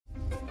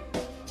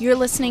You're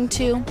listening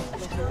to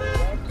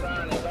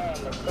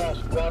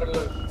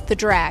The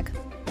Drag.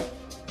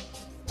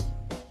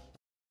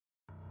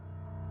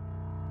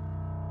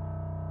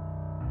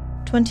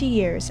 "20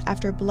 years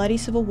after a bloody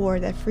civil war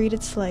that freed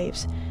its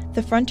slaves,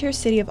 the frontier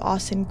city of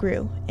Austin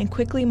grew and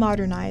quickly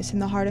modernized in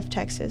the heart of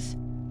Texas.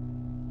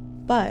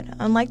 But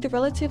unlike the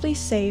relatively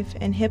safe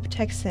and hip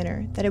tech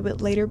center that it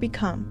would later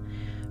become,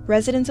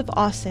 residents of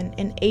Austin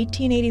in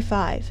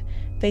 1885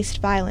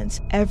 faced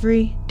violence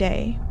every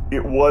day.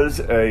 It was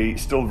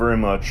still very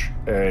much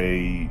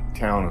a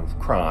town of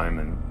crime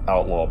and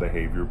outlaw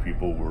behavior.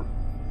 People were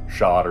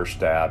shot or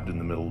stabbed in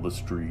the middle of the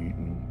street,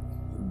 and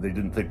they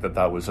didn't think that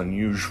that was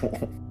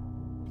unusual.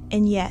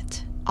 And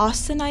yet,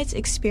 Austinites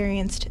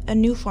experienced a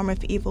new form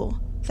of evil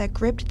that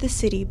gripped the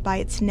city by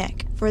its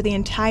neck for the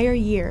entire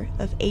year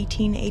of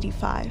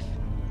 1885.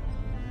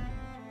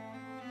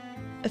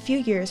 A few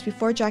years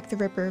before Jack the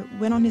Ripper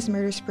went on his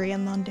murder spree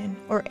in London,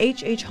 or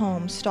H.H.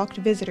 Holmes stalked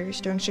visitors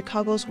during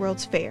Chicago's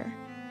World's Fair,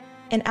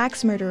 an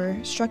axe murderer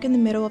struck in the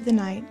middle of the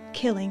night,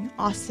 killing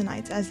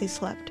Austinites as they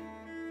slept.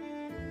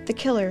 The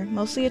killer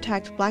mostly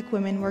attacked black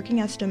women working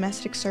as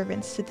domestic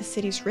servants to the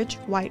city's rich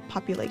white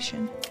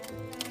population.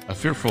 A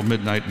fearful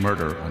midnight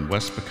murder on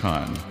West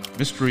Pecan,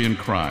 mystery and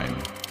crime,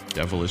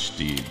 devilish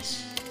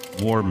deeds,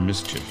 more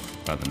mischief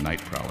by the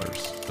night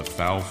prowlers. The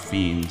foul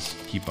fiends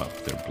keep up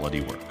their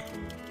bloody work.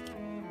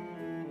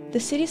 The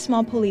city's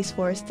small police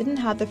force didn't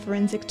have the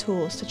forensic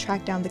tools to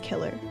track down the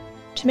killer.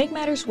 To make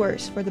matters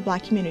worse for the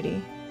black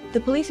community, the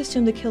police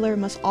assumed the killer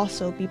must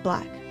also be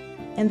black,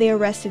 and they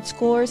arrested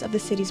scores of the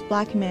city's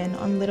black men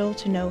on little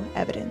to no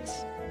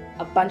evidence.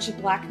 A bunch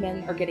of black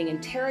men are getting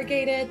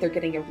interrogated, they're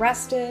getting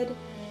arrested.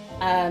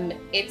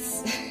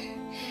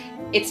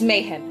 It's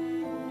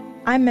mayhem.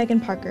 I'm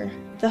Megan Parker,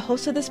 the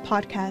host of this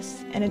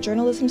podcast and a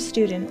journalism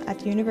student at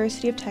the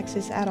University of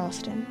Texas at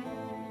Austin.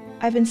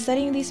 I've been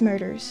studying these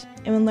murders,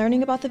 and when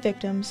learning about the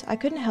victims, I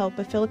couldn't help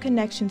but feel a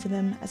connection to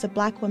them as a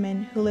black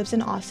woman who lives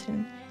in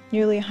Austin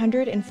nearly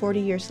 140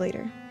 years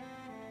later.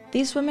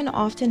 These women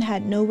often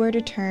had nowhere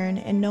to turn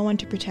and no one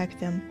to protect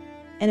them,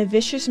 and a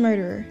vicious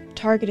murderer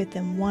targeted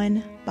them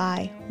one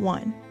by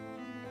one.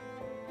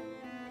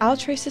 I'll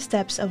trace the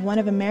steps of one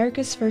of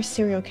America's first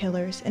serial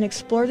killers and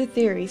explore the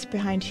theories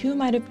behind who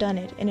might have done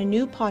it in a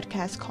new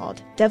podcast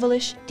called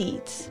Devilish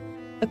Deeds,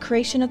 a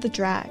creation of The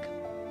Drag,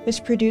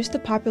 which produced the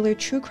popular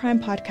true crime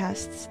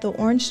podcasts The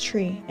Orange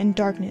Tree and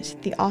Darkness,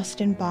 the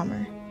Austin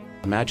Bomber.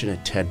 Imagine a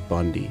Ted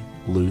Bundy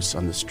loose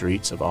on the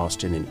streets of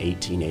Austin in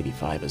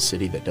 1885, a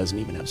city that doesn't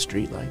even have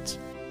streetlights.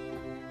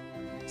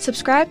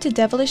 Subscribe to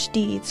Devilish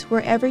Deeds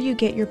wherever you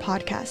get your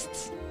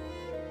podcasts.